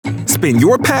Spin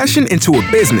your passion into a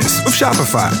business with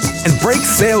Shopify and break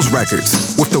sales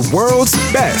records with the world's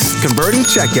best converting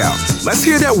checkout. Let's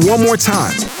hear that one more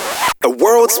time. The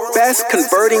world's best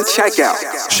converting checkout.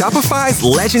 Shopify's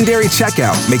legendary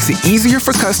checkout makes it easier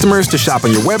for customers to shop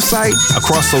on your website,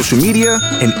 across social media,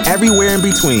 and everywhere in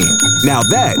between. Now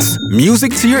that's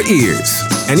music to your ears.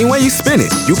 Any way you spin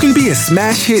it, you can be a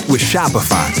smash hit with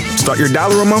Shopify. Start your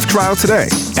 $1 a month trial today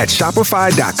at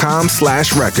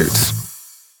shopify.com/records.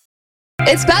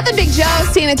 It's Beth and Big Joe,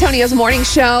 San Antonio's morning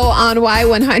show on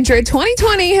Y100.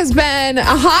 2020 has been a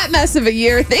hot mess of a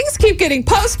year. Things keep getting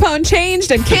postponed, changed,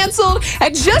 and canceled.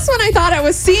 And just when I thought I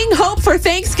was seeing hope for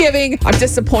Thanksgiving, I'm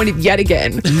disappointed yet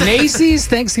again. Macy's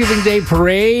Thanksgiving Day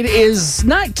Parade is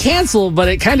not canceled, but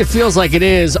it kind of feels like it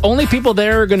is. Only people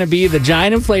there are going to be the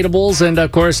giant inflatables and,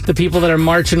 of course, the people that are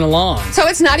marching along. So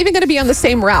it's not even going to be on the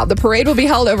same route. The parade will be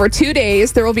held over 2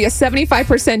 days. There will be a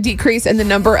 75% decrease in the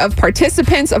number of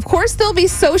participants. Of course, they'll be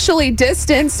socially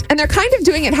distanced, and they're kind of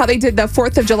doing it how they did the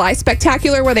 4th of July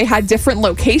spectacular, where they had different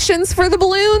locations for the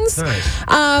balloons. Nice.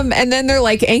 And then they're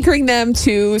like anchoring them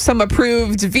to some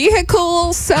approved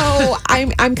vehicle. So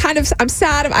I'm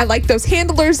sad. I like those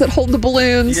handlers that hold the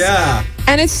balloons. Yeah.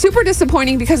 And it's super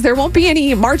disappointing because there won't be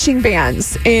any marching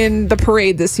bands in the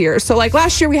parade this year. So like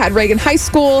last year we had Reagan High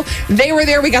School. They were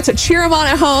there. We got to cheer them on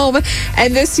at home.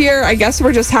 And this year, I guess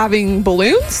we're just having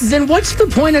balloons. Then what's the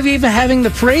point of even having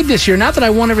the parade this year? Not that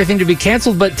I want everything to be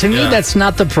canceled, but to me, that's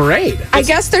not the parade. I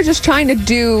guess they're just trying to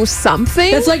do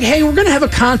something. It's like, hey, we're going to have a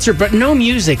concert, but no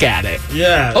music at it.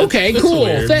 Yeah. Okay, it's cool.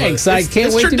 weird, Thanks. I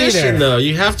can't wait to be there. It's tradition, though.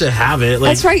 You have to have it.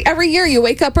 Like, That's right. Every year you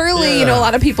wake up early. You know, a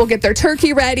lot of people get their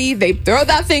turkey ready. They throw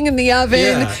that thing in the oven.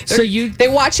 Yeah. So they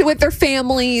watch it with their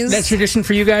families. That's tradition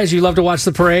for you guys? You love to watch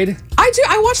the parade? I do.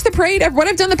 I watch the parade. What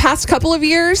I've done the past couple of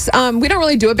years, we don't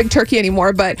really do a big turkey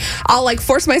anymore, but I'll like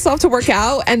force myself to work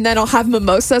out, and then I'll have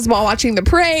mimosas while watching the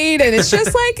parade, and it's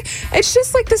just like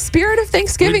the spirit of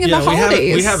Thanksgiving and the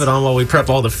holidays. We have it on while we prep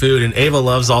all the food, and Ava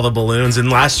loves all the balloons. And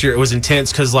last year it was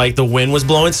intense because like the wind was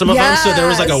blowing some of them, so there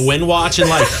was like a wind watch, and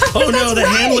like, oh no, the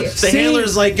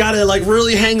handlers like gotta like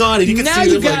really hang on, and you can now see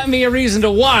you them, got like, me a reason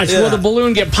to watch. Will the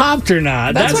balloon get popped or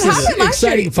not? That's what happened last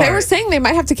year. Part. They were saying they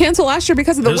might have to cancel last year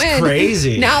because of the wind.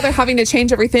 Crazy. Now they're having to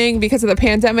change everything because of the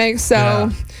pandemic. So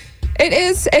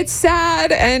it's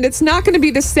sad, and it's not going to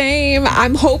be the same.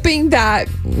 I'm hoping that,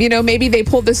 maybe they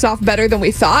pulled this off better than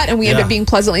we thought, and we end up being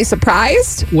pleasantly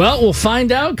surprised. Well, we'll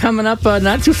find out coming up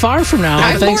not too far from now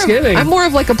on Thanksgiving. I'm more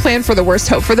of like a plan for the worst,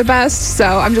 hope for the best. So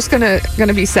I'm just gonna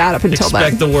be sad up until then.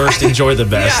 Expect the worst, enjoy the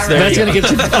best. Yeah, right. That's going to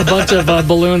get a bunch of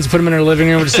balloons, put them in her living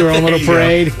room, just do her own little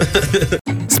parade.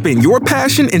 Spin your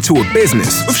passion into a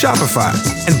business with Shopify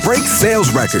and break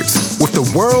sales records with the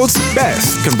world's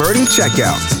best converting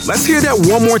checkout. Let's hear that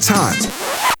one more time.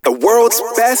 The world's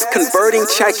best converting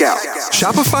checkout.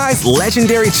 Shopify's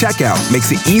legendary checkout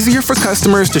makes it easier for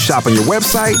customers to shop on your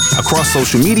website, across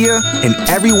social media, and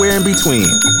everywhere in between.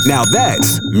 Now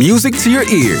that's music to your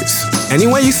ears. Any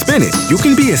way you spin it, you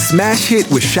can be a smash hit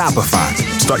with Shopify.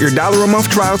 Start your $1 a month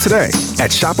trial today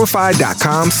at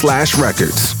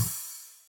shopify.com/records.